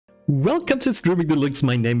Welcome to Streaming Deluxe.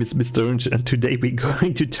 My name is Mr. Orange, and today we're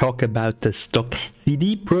going to talk about the stock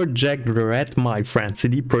CD Projekt Red, my friend.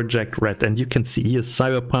 CD Projekt Red, and you can see here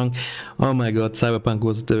Cyberpunk. Oh my god, Cyberpunk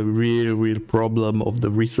was the real problem of the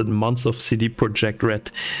recent months of CD Projekt Red.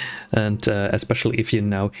 And especially if you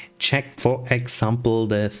now check, for example,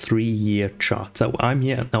 the 3-year chart. So I'm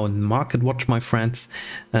here now in Market Watch, my friends,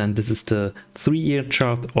 and this is the 3-year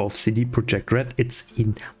chart of CD Projekt Red. It's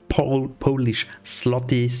in Polish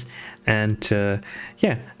zlotys, and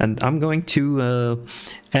yeah, and I'm going to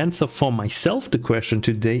answer for myself the question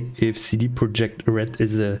today if CD Projekt Red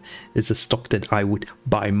is a stock that I would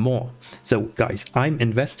buy more. So guys, I'm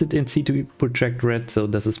invested in CD Projekt Red, so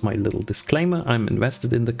this is my little disclaimer. I'm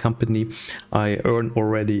invested in the company. I earn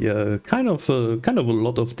already kind of a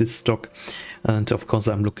lot of this stock, and of course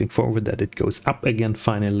I'm looking forward that it goes up again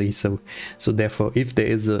finally. So therefore, if there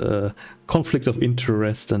is a conflict of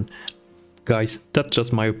interest, and guys, that's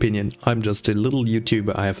just my opinion. I'm just a little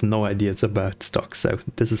YouTuber. I have no ideas about stocks, so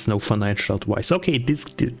this is no financial advice. Okay,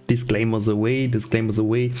 disclaimers away.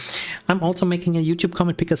 I'm also making a YouTube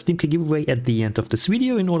comment picker Steam key giveaway at the end of this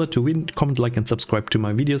video. In order to win, comment, like, and subscribe to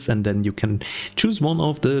my videos, and then you can choose one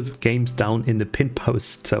of the games down in the pin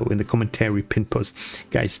post, so in the commentary pin post.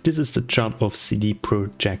 Guys, this is the chart of CD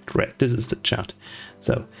Projekt Red. This is the chart.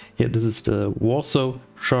 So here, this is the Warsaw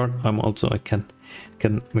chart.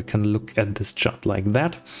 We can look at this chart like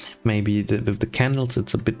that. Maybe with the candles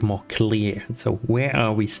it's a bit more clear. So where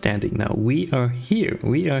are we standing now? We are here,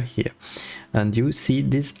 and you see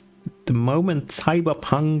this. The moment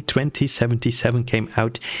Cyberpunk 2077 came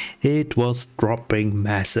out, it was dropping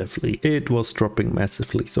massively.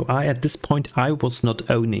 So at this point I was not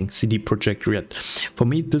owning CD Projekt Red. For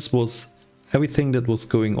me, this was everything that was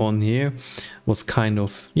going on here was kind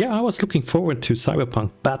of, yeah, I was looking forward to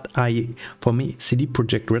Cyberpunk, but for me, CD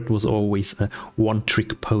Projekt Red was always a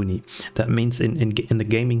one-trick pony. That means in the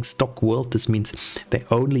gaming stock world, this means they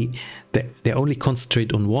only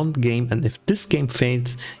concentrate on one game, and if this game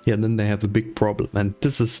fails, yeah, then they have a big problem. And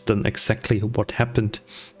this is then exactly what happened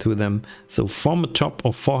to them. So from a top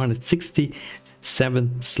of 467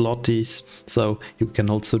 zlotys, so you can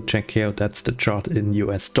also check here, that's the chart in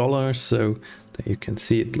US dollars, so there you can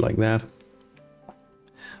see it like that,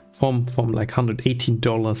 from like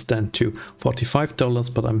 $118 then to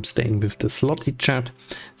 $45, but I'm staying with the zloty chart.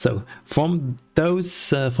 So from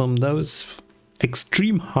those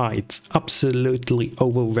extreme heights, absolutely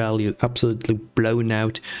overvalued, absolutely blown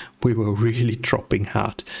out, we were really dropping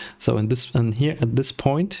hard. So at this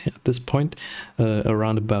point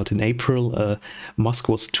around about in April, Musk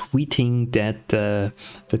was tweeting that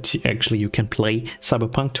actually you can play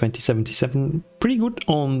Cyberpunk 2077 pretty good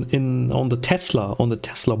on the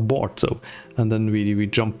Tesla board. So, and then we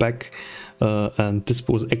jumped back. And this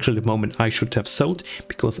was actually the moment I should have sold,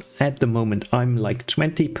 because at the moment I'm like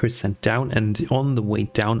 20% down, and on the way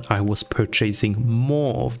down I was purchasing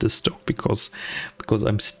more of the stock because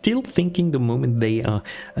I'm still thinking the moment they are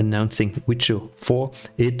announcing Witcher 4,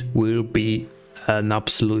 it will be an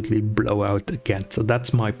absolutely blowout again. So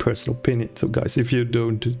that's my personal opinion. So guys, if you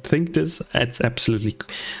don't think this, it's absolutely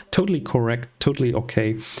totally correct, totally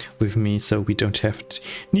okay with me. So we don't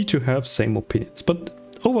need to have same opinions, but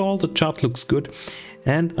overall the chart looks good,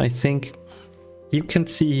 and I think you can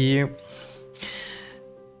see here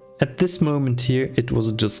at this moment here it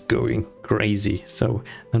was just going crazy. So,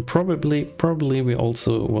 and probably we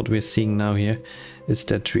also, what we're seeing now here is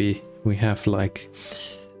that we have like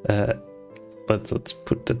but let's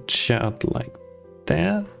put the chart like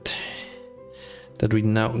that we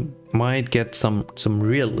now might get some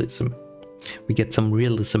realism. We get some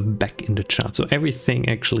realism back in the chart. So everything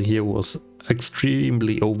actually here was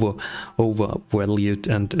extremely overvalued,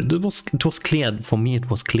 and it was clear for me. It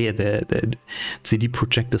was clear that CD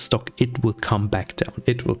Projekt, the stock, it will come back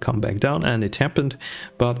down, and it happened.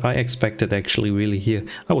 But I expected actually really here.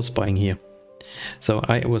 I was buying here, so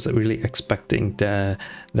I was really expecting that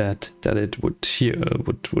it would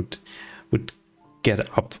get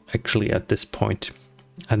up actually at this point,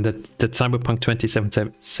 and that Cyberpunk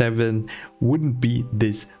 2077 wouldn't be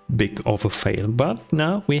this big of a fail. But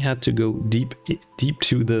now we had to go deep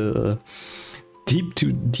to the deep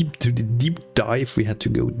dive. We had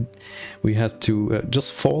to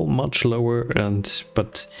just fall much lower,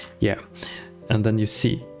 but yeah. And then you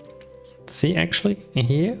see actually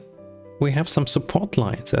here we have some support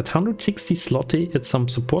lines at 160 zloty. It's some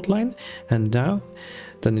support line, and now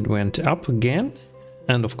then it went up again.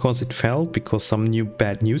 And of course it fell because some new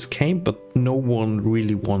bad news came, but no one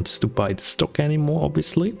really wants to buy the stock anymore,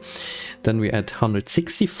 obviously. Then we're at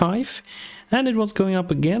 165, and it was going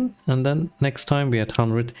up again, and then next time we had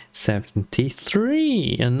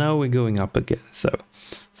 173, and now we're going up again. So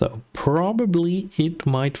probably it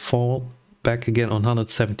might fall back again on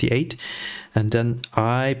 178, and then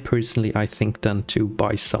I think then to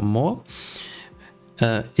buy some more.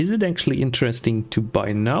 Is it actually interesting to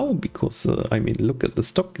buy now? Because I mean, look at the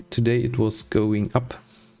stock today, it was going up.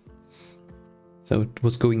 So it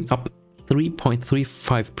was going up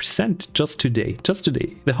 3.35% just today.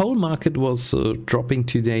 The whole market was dropping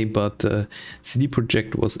today, but CD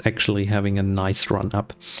Projekt was actually having a nice run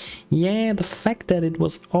up. Yeah, the fact that it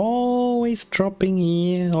was always dropping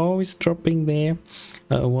here, always dropping there,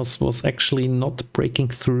 was actually not breaking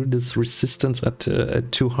through this resistance at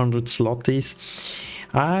 200 zlotys.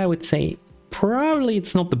 I would say probably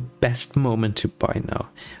it's not the best moment to buy now,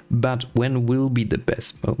 but when will be the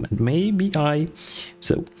best moment?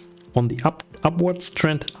 So on the upwards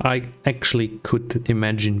trend, I actually could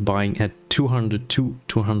imagine buying at 202,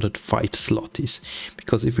 205 zlotys,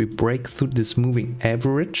 because if we break through this moving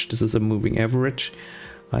average, this is a moving average,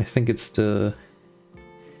 I think it's the,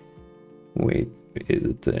 wait,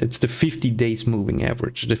 it's the 50 days moving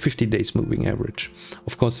average,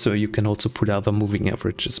 Of course, so you can also put other moving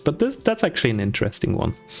averages, but that's actually an interesting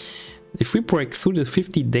one. If we break through the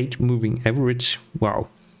 50-day moving average, wow,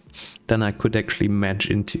 then I could actually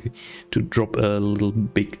imagine to drop a little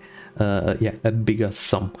a bigger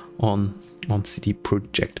sum on CD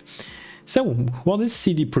Projekt. So what is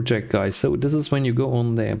CD Projekt, guys? So this is when you go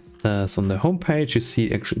on there, so on the homepage, you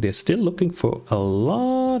see actually they're still looking for a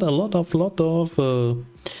lot of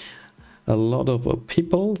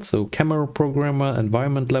people. So camera programmer,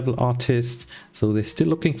 environment level artists. So they're still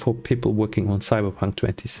looking for people working on Cyberpunk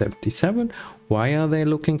 2077. Why are they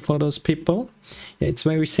looking for those people? Yeah, it's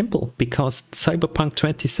very simple, because Cyberpunk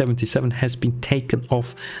 2077 has been taken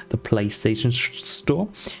off the PlayStation store,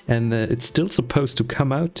 and it's still supposed to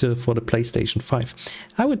come out for the PlayStation 5.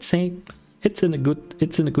 I would say it's in a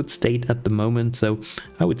good state at the moment, so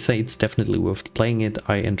I would say it's definitely worth playing it.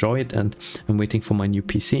 I enjoy it, and I'm waiting for my new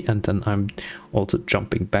PC, and then I'm also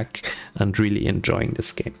jumping back and really enjoying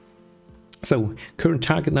this game. So current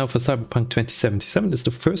target now for Cyberpunk 2077 is the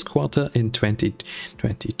first quarter in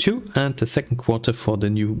 2022 and the second quarter for the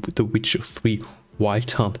new The Witcher 3 Wild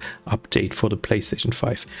Hunt update for the PlayStation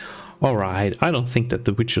 5. Alright, I don't think that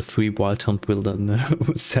The Witcher 3 Wild Hunt will then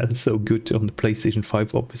sell so good on the PlayStation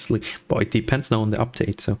 5, obviously, but it depends now on the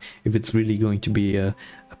update, so if it's really going to be a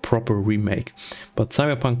proper remake. But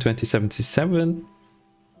Cyberpunk 2077,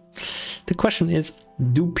 the question is,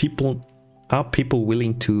 are people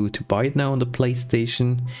willing to buy it now on the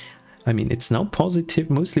PlayStation? I mean, it's now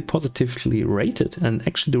mostly positively rated, and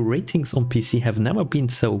actually the ratings on PC have never been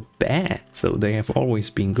so bad, so they have always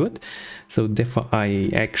been good. So therefore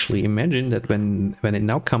I actually imagine that when it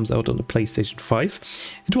now comes out on the PlayStation 5,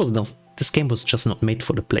 this game was just not made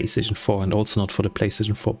for the PlayStation 4 and also not for the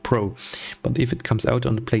PlayStation 4 Pro. But if it comes out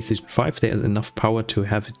on the PlayStation 5, there's enough power to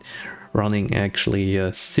have it running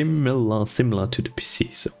actually similar to the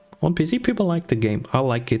PC. So on PC, people like the game. I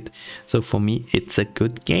like it. So for me, it's a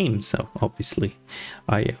good game. So obviously,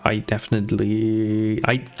 I definitely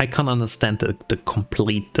can't understand the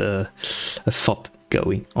complete thought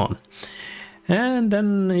going on. And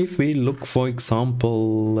then if we look, for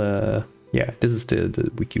example, yeah, this is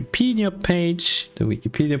the Wikipedia page. The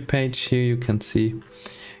Wikipedia page here, you can see.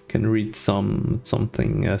 Can read some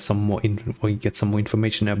more or you get some more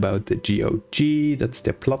information about the GOG. That's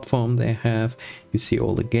their platform they have. You see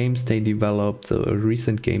all the games they developed. A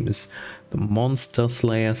recent game is the Monster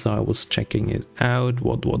Slayer, so I was checking it out.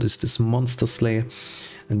 What is this Monster Slayer?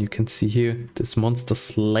 And you can see here this Monster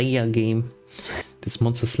Slayer game. This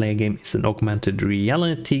Monster Slayer game is an augmented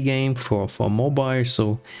reality game for mobile.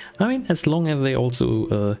 So I mean, as long as they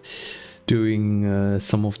also doing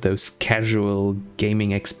some of those casual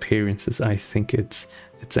gaming experiences, I think it's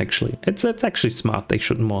actually smart. They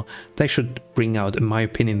should bring out, in my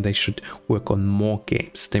opinion, they should work on more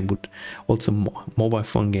games. They would also more mobile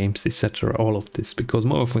phone games, etc. All of this, because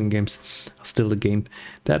mobile phone games are still the game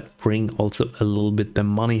that bring also a little bit the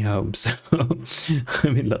money home. So I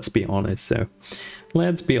mean, let's be honest. So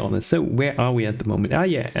where are we at the moment? Ah,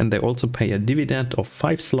 yeah, and they also pay a dividend of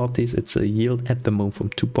 5 zlotys. It's a yield at the moment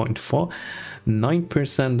from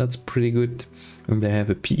 2.49%. That's pretty good. And they have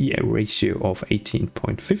a PE ratio of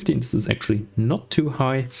 18.15. This is actually not too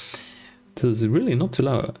high. This is really not too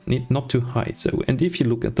low, not too high. So, and if you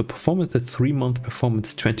look at the performance, the 3-month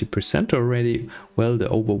performance 20% already. Well, the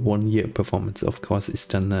over 1 year performance, of course, is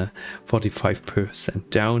then 45%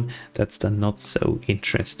 down. That's then not so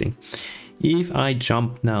interesting. if I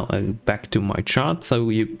jump now back to my chart, so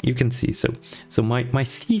you can see, so my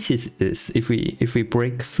thesis is if we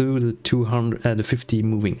break through the 50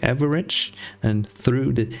 moving average and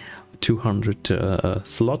through the 200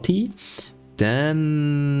 zloty,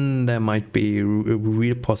 then there might be a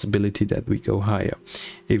real possibility that we go higher.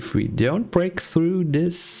 If we don't break through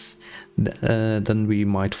this, then we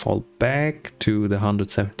might fall back to the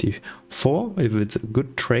 174. If it's a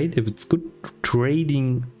good trade, if it's good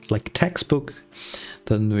trading like textbook,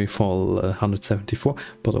 then we fall 174.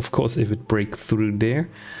 But of course, if it break through there,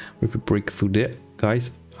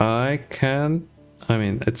 guys, I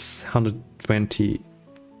mean, it's 129,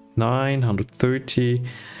 130.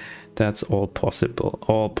 That's all possible,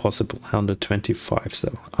 125.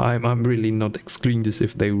 So I'm really not excluding this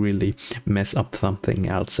if they really mess up something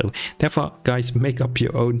else. So therefore, guys, make up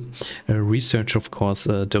your own research. Of course,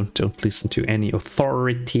 don't listen to any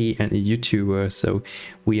authority, any YouTuber. So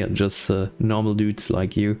we are just normal dudes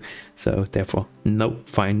like you. So therefore, no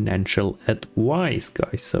financial advice,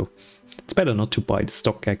 guys. So it's better not to buy the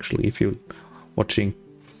stock actually if you're watching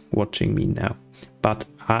me now. But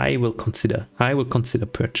I will consider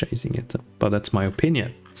purchasing it, but that's my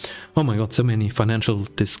opinion. Oh my god, so many financial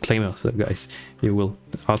disclaimers, so guys. You will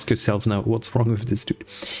ask yourself now, what's wrong with this dude?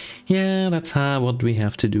 Yeah, that's what we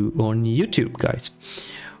have to do on YouTube, guys.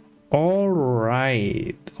 All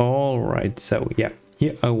right. So yeah,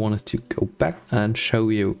 here I wanted to go back and show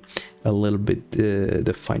you a little bit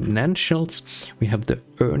the financials. We have the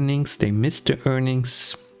earnings. They missed the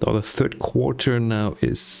earnings. The third quarter now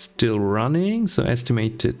is still running, so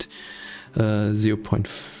estimated 0.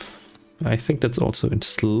 I think that's also in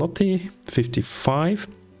zloty, 55.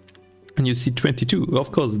 And you see 22.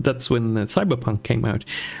 Of course, that's when Cyberpunk came out.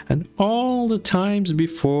 And all the times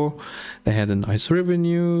before, they had a nice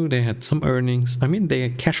revenue, they had some earnings. I mean, they are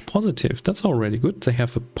cash positive. That's already good. They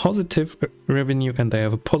have a positive revenue and they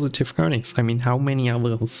have a positive earnings. I mean, how many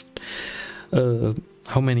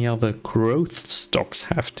other growth stocks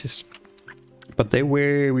have this? But they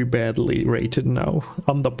were very badly rated now,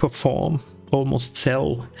 underperform, almost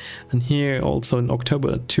sell. And here also in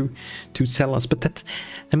October two sellers. But that,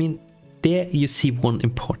 I mean, there you see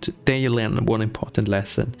there you learn one important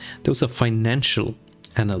lesson. Those are financial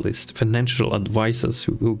analysts, financial advisors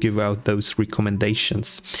who give out those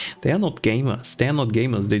recommendations. They are not gamers.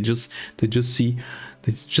 They just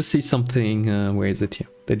see something. Where is it here?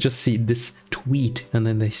 They just see this tweet and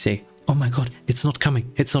then they say, oh my god, it's not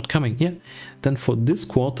coming. Yeah. Then for this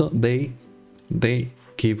quarter, they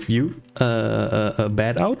give you a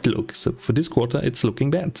bad outlook. So for this quarter, it's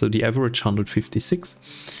looking bad. So the average 156.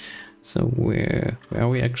 So where are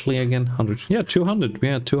we actually again? 100. Yeah, 200. We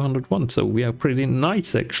are 201. So we are pretty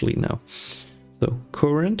nice actually now. So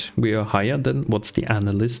current, we are higher than what's the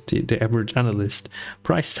analyst, the average analyst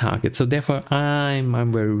price target. So therefore,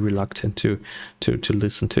 I'm very reluctant to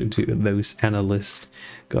listen to those analysts,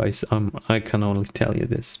 guys. I can only tell you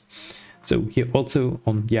this. So here also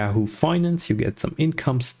on Yahoo Finance, you get some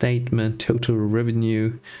income statement, total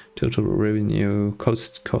revenue,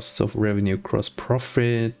 costs of revenue, gross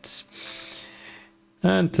profit,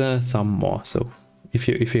 and some more. So if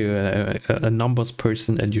you're a numbers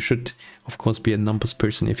person, and you should of course be a numbers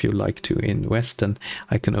person if you like to invest, then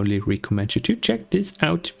I can only recommend you to check this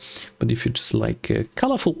out. But if you just like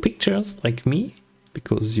colorful pictures like me,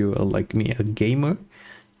 because you are like me, a gamer,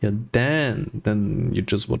 yeah, then you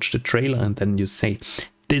just watch the trailer and then you say,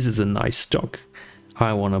 this is a nice stock,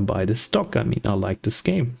 I want to buy this stock. I mean, I like this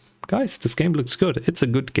game. Guys, this game looks good. It's a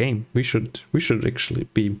good game. We should actually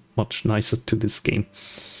be much nicer to this game.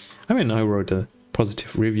 I mean, I wrote a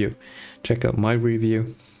positive review. Check out my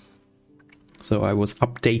review. So I was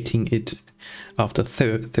updating it after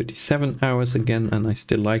 37 hours again, and I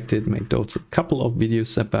still liked it. Made also a couple of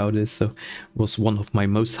videos about it. So it was one of my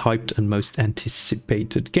most hyped and most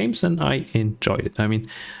anticipated games, and I enjoyed it. I mean,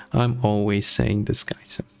 I'm always saying this, guys.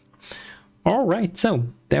 So. All right, so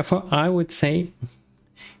therefore I would say,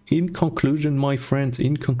 in conclusion, my friends,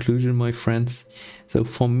 so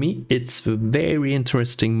for me, it's a very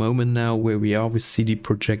interesting moment now where we are with CD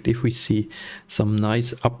Projekt. If we see some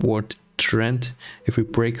nice upward trend, if we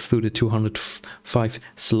break through the 205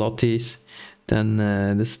 zlotys, then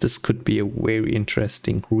this could be a very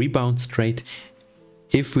interesting rebound trade.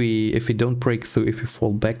 If we don't break through, if we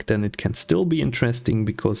fall back, then it can still be interesting,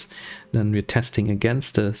 because then we're testing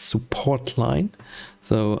against the support line.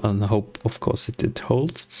 So, and I hope, of course, it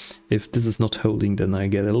holds. If this is not holding, then I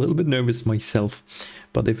get a little bit nervous myself.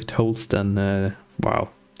 But if it holds, then wow,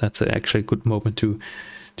 that's actually a good moment to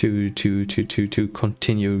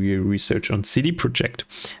continue your research on CD Projekt.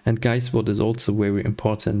 And guys, what is also very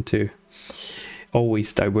important to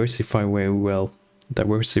always diversify very well.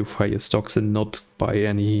 Diversify your stocks and not buy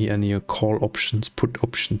any call options, put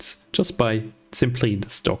options. Just buy simply the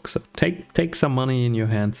stocks. So take some money in your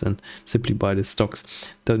hands and simply buy the stocks.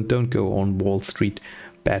 Don't go on Wall Street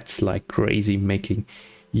bets like crazy, making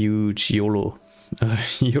huge YOLO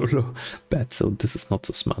bets. So this is not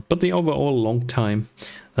so smart. But the overall long time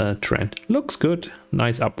trend looks good,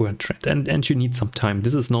 nice upward trend, and you need some time.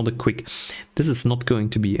 This is not going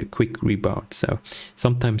to be a quick rebound. So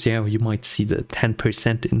sometimes, yeah, you might see the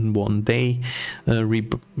 10% in one day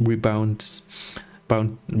rebounds,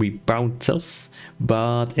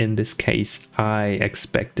 but in this case I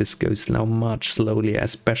expect this goes now much slowly,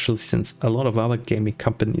 especially since a lot of other gaming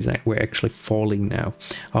companies were actually falling now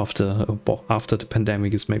after the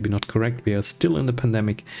pandemic is maybe not correct. We are still in the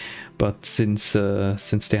pandemic, but since there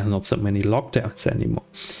are not so many lockdowns anymore.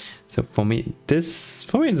 So for me this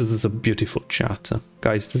is a beautiful chart,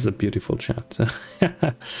 guys. This is a beautiful chart.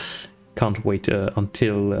 Can't wait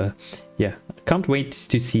until can't wait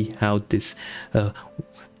to see how this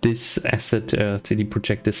asset, CD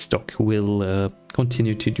Projekt, this stock, will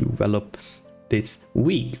continue to develop this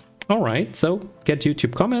week. All right, so get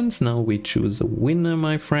YouTube comments. Now we choose a winner,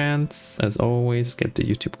 my friends. As always, get the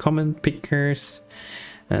YouTube comment pickers,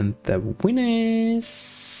 and the winner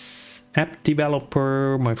is app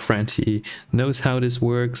developer, my friend. He knows how this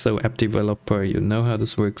works. So app developer, you know how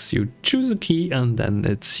this works. You choose a key and then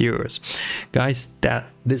it's yours, guys.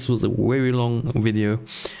 This was a very long video.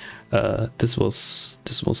 This was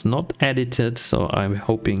not edited, so I'm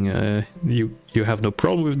hoping you have no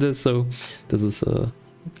problem with this. So this is a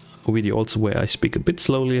video also where I speak a bit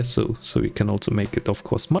slowly, so you can also make it, of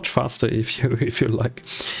course, much faster if you like.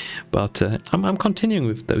 But I'm continuing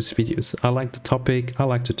with those videos. I like the topic, I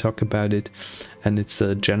like to talk about it, and it's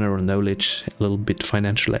general knowledge, a little bit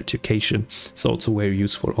financial education. It's also very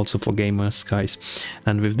useful also for gamers, guys.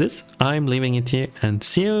 And with this, I'm leaving it here, and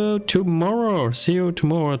see you tomorrow. See you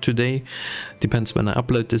tomorrow. Today depends when I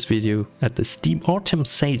upload this video, at the Steam Autumn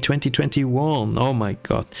Sale 2021. Oh my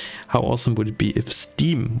god, how awesome would it be if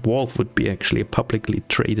Steam Valve would be actually a publicly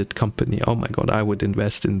traded company? Oh my god, I would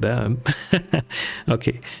invest in them.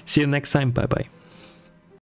 Okay, see you next time. Bye bye.